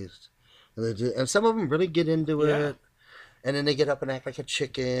hypnotized. And some of them really get into it. And then they get up and act like a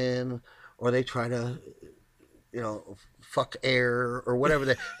chicken. Or they try to... fuck air or whatever.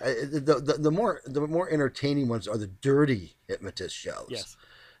 The more entertaining ones are the dirty hypnotist shows. Yes.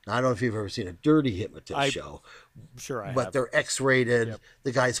 Now, I don't know if you've ever seen a dirty hypnotist show. Sure, I have. But they're X-rated. Yep.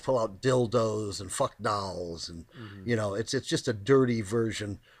 The guys pull out dildos and fuck dolls, and it's just a dirty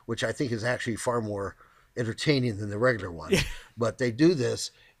version, which I think is actually far more entertaining than the regular one. But they do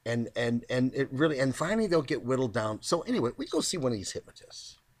this, and it really, and finally they'll get whittled down. So anyway, we go see one of these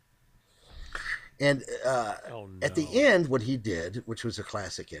hypnotists. And at the end, what he did, which was a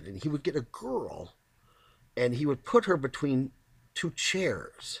classic ending, he would get a girl, and he would put her between two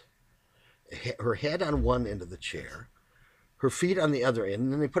chairs, her head on one end of the chair, her feet on the other end,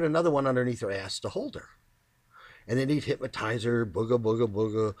 and then they put another one underneath her ass to hold her. And then he'd hypnotize her, booga, booga,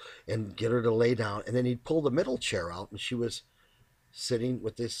 booga, and get her to lay down. And then he'd pull the middle chair out, and she was sitting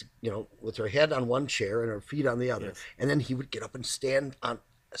with this, with her head on one chair and her feet on the other. Yes. And then he would get up and stand on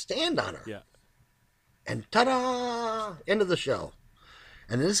her. Yeah. And ta-da! End of the show.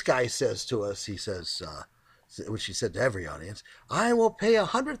 And this guy says to us, he says, which he said to every audience, I will pay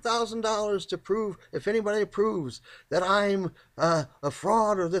 $100,000 to prove, if anybody proves that I'm a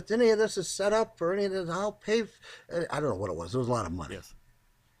fraud or that any of this is set up or any of this, I'll pay. I don't know what it was. It was a lot of money. Yes.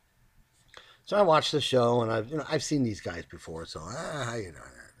 So I watched the show, and I've seen these guys before, so how you know.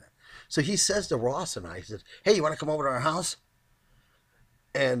 So he says to Ross and I, he says, hey, you want to come over to our house?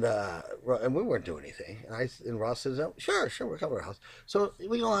 And we weren't doing anything. And Ross says, oh, sure, we're coming to our house. So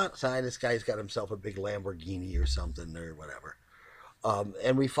we go outside. This guy's got himself a big Lamborghini or something or whatever.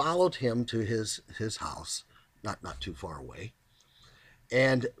 And we followed him to his house, not too far away.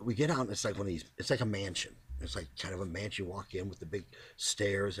 And we get out, and it's like it's like a mansion. It's like kind of a mansion. You walk in with the big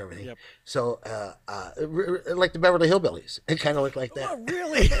stairs and everything. Yep. So, like the Beverly Hillbillies. It kind of looked like that. Oh,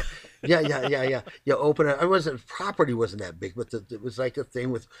 really? Yeah. You open it. Property wasn't that big, but it was like a thing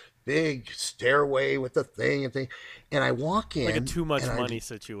with big stairway with the thing and thing. And I walk in. Like a too much money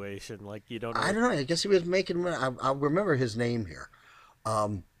situation. Like you don't know. I don't know. I guess he was making money. I'll remember his name here.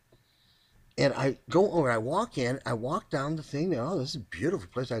 And I go over, I walk in, I walk down the thing. Oh, this is a beautiful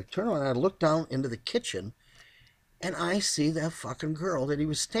place. I turn around, and I look down into the kitchen. And I see that fucking girl that he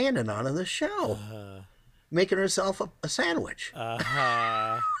was standing on in the show, making herself a sandwich.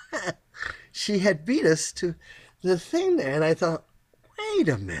 She had beat us to the thing there, and I thought, wait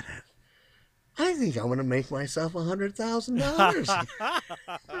a minute. I think I'm going to make myself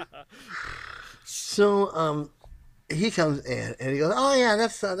 $100,000. So he comes in, and he goes, oh, yeah,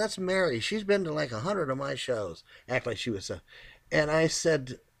 that's Mary. She's been to like 100 of my shows. Act like she was and I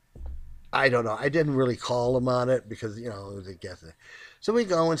said... I don't know. I didn't really call him on it because, it was a guess. So we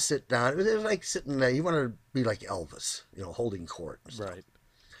go and sit down. It was like sitting there. You want to be like Elvis, holding court and stuff. Right.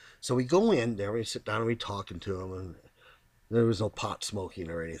 So we go in there, we sit down and we talking to him. And there was no pot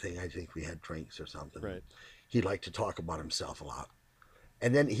smoking or anything. I think we had drinks or something. Right. He liked to talk about himself a lot.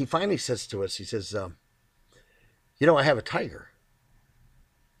 And then he finally says to us, he says, I have a tiger.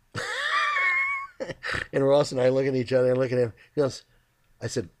 And Ross and I look at each other and look at him. He goes, I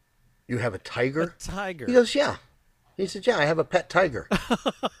said, you have a tiger? A tiger. He goes, yeah. He said, yeah, I have a pet tiger.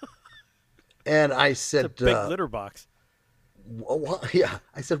 And I said... It's a big litter box. Why? Yeah.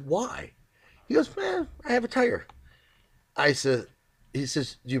 I said, why? He goes, man, I have a tiger. He says,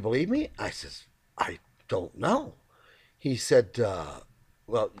 do you believe me? I says, I don't know. He said,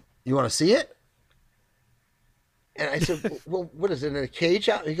 well, you want to see it? And I said, well, what is it, in a cage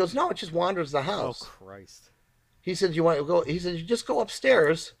out? He goes, no, it just wanders the house. Oh, Christ. He said, you want to go? He said, you just go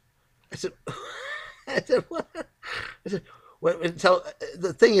upstairs. I said, what? I said, well, so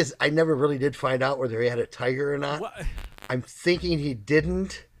the thing is, I never really did find out whether he had a tiger or not. What? I'm thinking he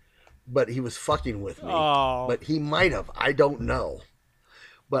didn't, but he was fucking with me. Oh. But he might have. I don't know.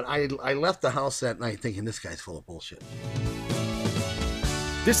 But I left the house that night thinking, this guy's full of bullshit.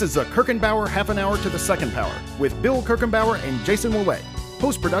 This is a Kirkenbauer Half an Hour to the Second Power with Bill Kirkenbauer and Jason Willett.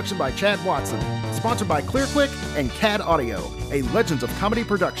 Post-production by Chad Watson. Sponsored by ClearClick and CAD Audio, a Legends of Comedy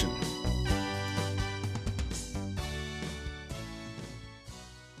production.